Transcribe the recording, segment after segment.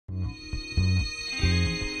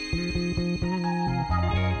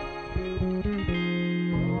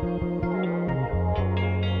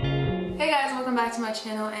my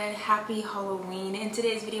channel and happy Halloween. In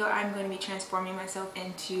today's video I'm going to be transforming myself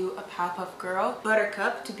into a Powerpuff girl,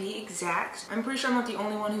 Buttercup to be exact. I'm pretty sure I'm not the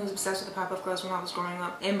only one who was obsessed with the Powerpuff girls when I was growing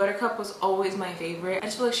up, and Buttercup was always my favorite. I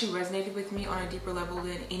just feel like she resonated with me on a deeper level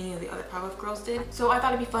than any of the other Powerpuff girls did. So I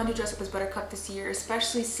thought it'd be fun to dress up as Buttercup this year,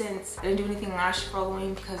 especially since I didn't do anything last year for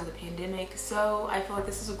Halloween because of the pandemic. So I feel like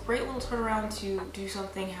this is a great little turnaround to do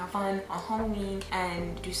something, have fun on Halloween,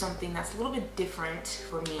 and do something that's a little bit different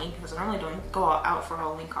for me because I normally don't go out for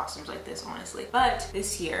Halloween costumes like this, honestly. But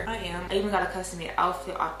this year I am. I even got a custom made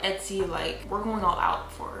outfit off Etsy. Like, we're going all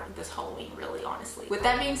out for this Halloween, really, honestly. With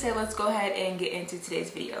that being said, let's go ahead and get into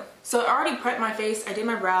today's video. So I already prepped my face. I did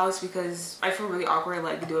my brows because I feel really awkward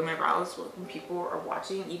like doing my brows when people are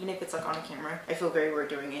watching, even if it's like on a camera. I feel very weird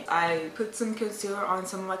doing it. I put some concealer on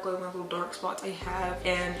some of like little dark spots I have,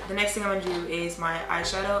 and the next thing I'm gonna do is my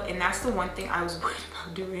eyeshadow, and that's the one thing I was worried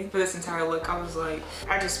about doing for this entire look. I was like,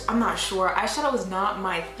 I'm not sure. Eyeshadow is not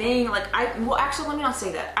my thing. Like, well, actually, let me not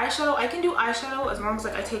say that. Eyeshadow, I can do eyeshadow as long as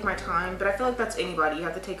like I take my time, but I feel like that's anybody. You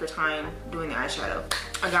have to take your time doing the eyeshadow.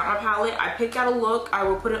 I got my palette. I picked out a look. I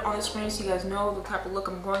will put it on the screen so you guys know the type of look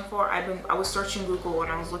I'm going for. I was searching Google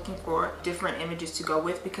and I was looking for different images to go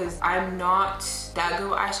with because I'm not that good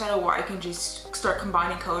with eyeshadow where I can just start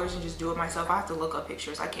combining colors and just do it myself. I have to look up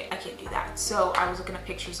pictures. I can't do that. So I was looking at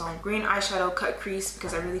pictures on green eyeshadow cut crease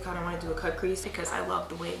because I really kind of want to do a cut crease because I love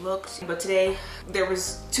the way it looked. But today there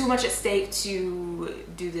was too much at stake to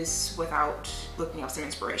do this without looking up some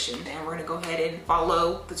inspiration, and we're gonna go ahead and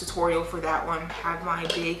follow the tutorial for that one. Have my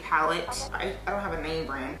big palette. I don't have a name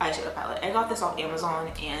brand eyeshadow palette. I got this off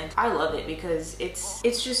Amazon and I love it because it's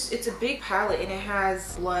a big palette and it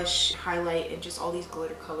has blush, highlight, and just all these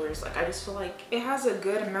glitter colors. Like, I just feel like it has a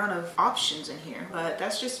good amount of options in here, but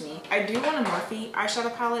that's just me. I do want a Morphe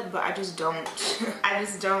eyeshadow palette, but I just don't I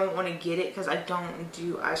just don't want to get it because I don't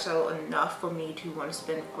do eyeshadow enough for me to want to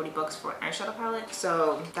spend 40 bucks for an eyeshadow palette.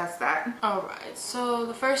 So that's that. All right, so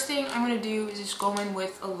the first thing I'm gonna do is just go in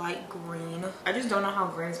with a light green. I just don't know how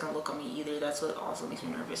green is gonna look on me either. That's what also makes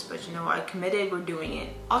me nervous, but you know, I committed, we're doing it.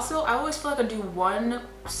 Also, I always feel like I do one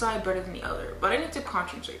side better than the other, but I need to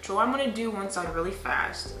concentrate. So I'm gonna do one side really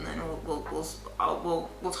fast, and then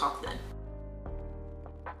we'll talk then.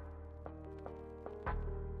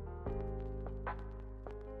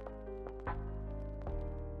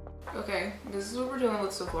 Okay, this is what we're doing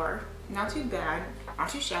with so far. Not too bad, not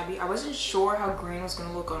too shabby. I wasn't sure how green was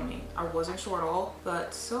gonna look on me. I wasn't sure at all,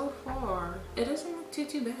 but so far it doesn't look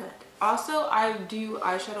too bad. Also, I do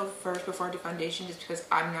eyeshadow first before I do foundation just because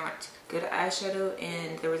I'm not good at eyeshadow,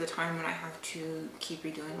 and there was a time when I have to keep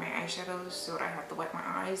redoing my eyeshadows, so I have to wipe my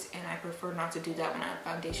eyes, and I prefer not to do that when I have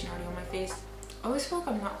foundation already on my face. I always feel like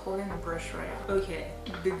I'm not holding the brush right. Okay,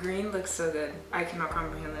 the green looks so good. I cannot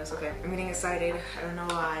comprehend this. Okay, I'm getting excited. I don't know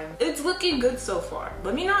why. It's looking good so far.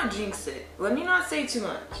 Let me not jinx it. Let me not say too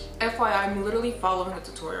much. FYI, I'm literally following the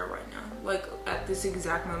tutorial right now. Like, at this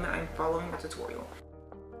exact moment, I'm following the tutorial.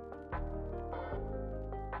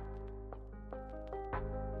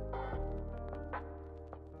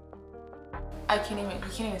 You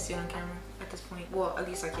can't even see it on camera at this point. Well, at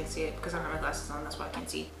least I can't see it because I don't have my glasses on. That's why I can't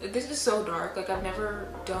see. This is so dark. Like, I've never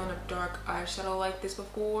done a dark eyeshadow like this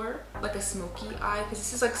before. Like a smoky eye, because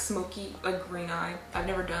this is like smoky, like green eye. I've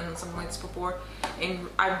never done something like this before, and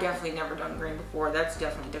I've definitely never done green before. That's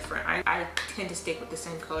definitely different. I tend to stick with the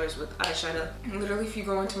same colors with eyeshadow. Literally, if you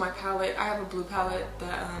go into my palette, I have a blue palette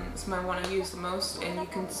that is my one I use the most, and you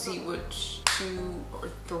can see which 2 or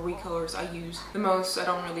 3 colors I use the most. I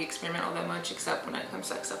don't really experiment all that much except when it comes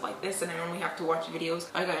to like stuff like this, and I normally have to watch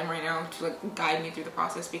videos like I am right now to like guide me through the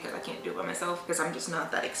process because I can't do it by myself because I'm just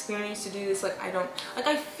not that experienced to do this. Like, I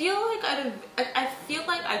feel like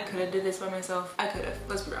I could have did this by myself. I could have,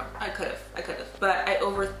 let's be real, I could have, but I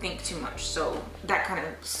overthink too much, so that kind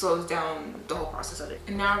of slows down the whole process of it.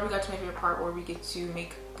 And now we got to my favorite part where we get to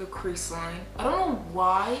make the crease line. I don't know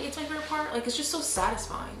why it's my favorite part. Like, it's just so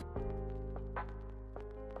satisfying.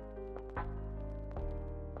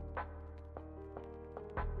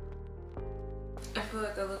 I feel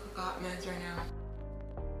like I look like a hot mess right now.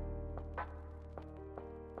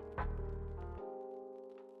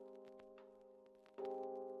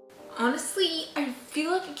 Honestly, I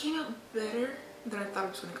feel like it came out better than I thought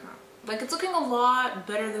it was gonna come out. Like, it's looking a lot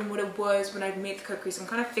better than what it was when I made the cut crease. I'm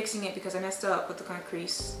kind of fixing it because I messed up with the cut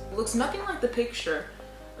crease. It looks nothing like the picture,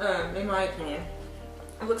 in my opinion.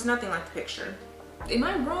 It looks nothing like the picture. Am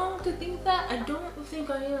I wrong to think that? I don't think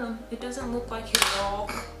I am. It doesn't look like it at all.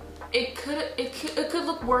 It could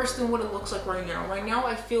look worse than what it looks like right now. Right now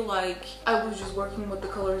I feel like I was just working with the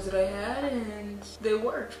colors that I had and they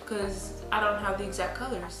worked because I don't have the exact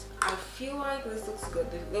colors. I feel like this looks good.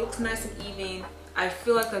 It looks nice and even. I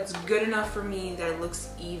feel like that's good enough for me that it looks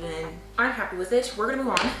even. I'm happy with it. We're gonna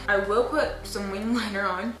move on. I will put some wing liner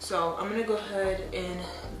on. So I'm gonna go ahead and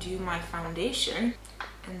do my foundation.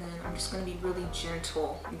 And then I'm just gonna be really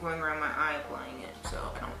gentle going around my eye applying it so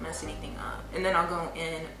I don't mess anything up. And then I'll go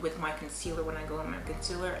in with my concealer when I go in my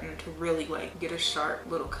concealer and to really like get a sharp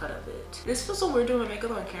little cut of it. This feels so weird doing my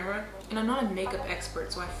makeup on camera. And I'm not a makeup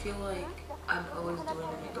expert, so I feel like I'm always doing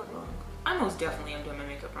the makeup wrong. I most definitely am doing my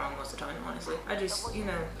makeup wrong most of the time, honestly. I just, you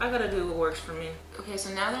know, I gotta do what works for me. Okay,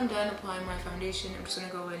 so now that I'm done applying my foundation, I'm just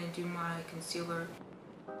gonna go in and do my concealer.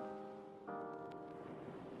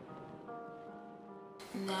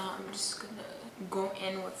 Now I'm just gonna go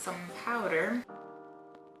in with some powder.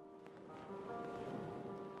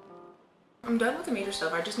 I'm done with the major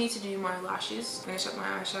stuff. I just need to do my lashes, finish up my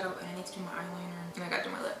eyeshadow, and I need to do my eyeliner, and I gotta do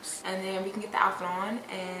my lips. And then we can get the outfit on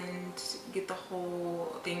and get the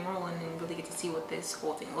whole thing rolling and really get to see what this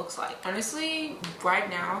whole thing looks like. Honestly, right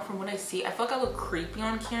now, from what I see, I feel like I look creepy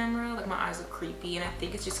on camera. Like my eyes look creepy, and I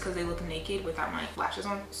think it's just because they look naked without my lashes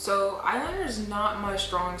on. So eyeliner is not my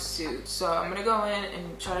strong suit. So I'm gonna go in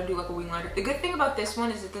and try to do like a wing liner. The good thing about this one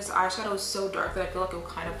is that this eyeshadow is so dark that I feel like it will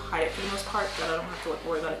kind of hide it for the most part, that I don't have to like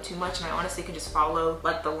worry about it too much, and I honestly can just follow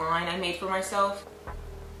like the line I made for myself.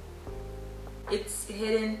 It's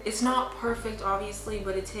hidden. It's not perfect obviously,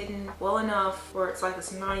 but it's hidden well enough where it's like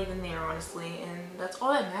it's not even there, honestly, and that's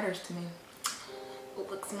all that matters to me. It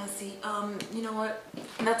looks messy. You know what?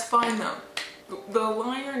 That's fine though. The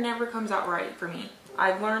liner never comes out right for me.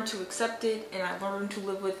 I've learned to accept it and I learned to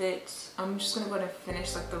live with it. I'm just gonna go ahead and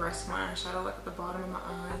finish like the rest of my eyeshadow like at the bottom of my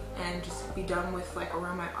eye and just be done with like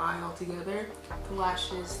around my eye altogether. The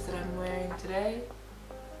lashes that I'm wearing today,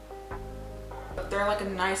 they're like a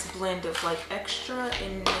nice blend of like extra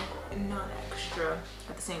and not extra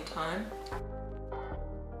at the same time.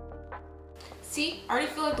 See, I already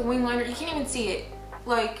feel like the wing liner, you can't even see it.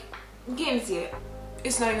 Like, you can't even see it.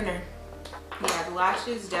 It's not even there. Yeah, the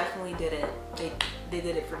lashes definitely did it. They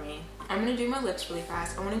did it for me. I'm gonna do my lips really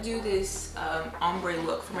fast. I wanna do this ombre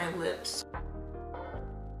look for my lips.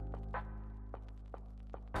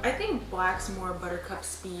 I think black's more buttercup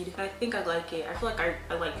speed. I think I like it. I feel like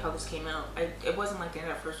I like how this came out. It wasn't like that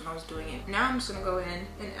at first when I was doing it. Now I'm just gonna go in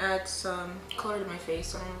and add some color to my face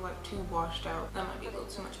so I don't look too washed out. That might be a little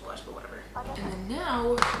too much blush, but whatever. And then now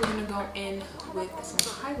we're gonna go in with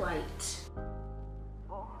some highlight.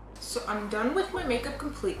 So I'm done with my makeup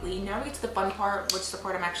completely. Now we get to the fun part, which is the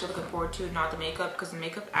part I'm actually looking forward to, not the makeup, because the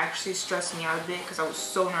makeup actually stressed me out a bit because I was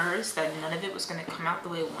so nervous that none of it was gonna come out the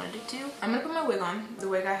way I wanted it to. I'm gonna put my wig on, the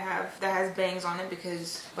wig I have that has bangs on it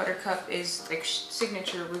because Buttercup is like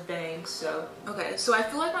signature with bangs. So okay, so I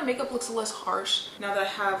feel like my makeup looks less harsh now that I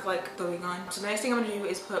have like the wig on. So the next thing I'm gonna do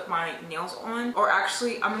is put my nails on, or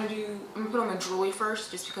actually I'm gonna put on my jewelry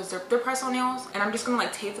first, just because they're press-on nails, and I'm just gonna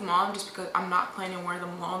like tape them on just because I'm not planning on wearing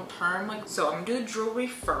them long term. Like, so I'm gonna do the jewelry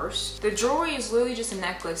first. The jewelry is literally just a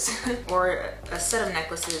necklace or a set of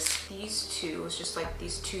necklaces. These two, it's just like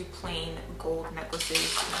these two plain gold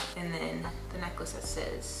necklaces, and then the necklace that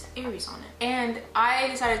says Aries on it. And I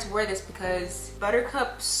decided to wear this because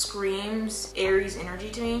Buttercup screams Aries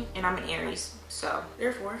energy to me, and I'm an Aries, so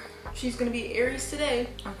therefore she's gonna be Aries today.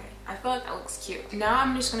 Okay, I feel like that looks cute. Now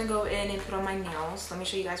I'm just gonna go in and put on my nails. Let me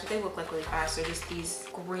show you guys what they look like really fast. They're just these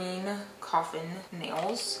green coffin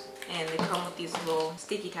nails, and they come with these little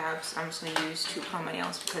sticky tabs I'm just gonna use to put on my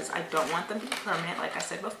nails because I don't want them to be permanent, like I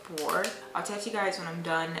said before. I'll text you guys when I'm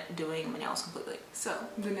done doing my nails completely. So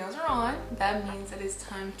the nails are on. That means that it's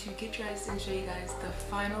time to get dressed and show you guys the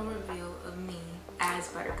final reveal of me as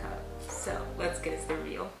Buttercup. So let's get into the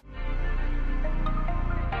reveal.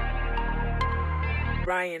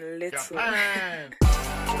 Brian Little.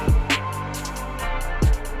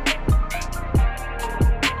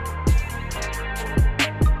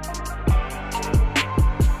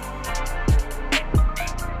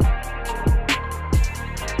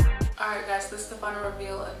 Alright guys, this is the final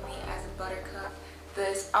reveal of me as a Buttercup.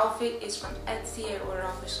 This outfit is from Etsy. I ordered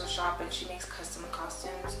off the shop and she makes custom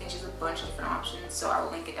costumes and she has a bunch of different options, so I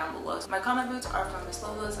will link it down below. So my combat boots are from Miss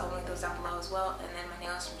Lola's. I'll link those down below as well. And then my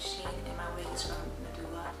nails from Shein and my wig is from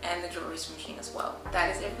Medulla, and the jewelry is from Shein as well.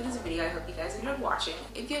 That is it for this video. I hope you guys enjoyed watching.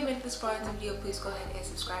 If you have made it this far in the video, please go ahead and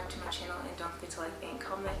subscribe to my channel and don't forget to like and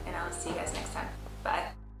comment, and I will see you guys next time.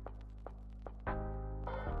 Bye.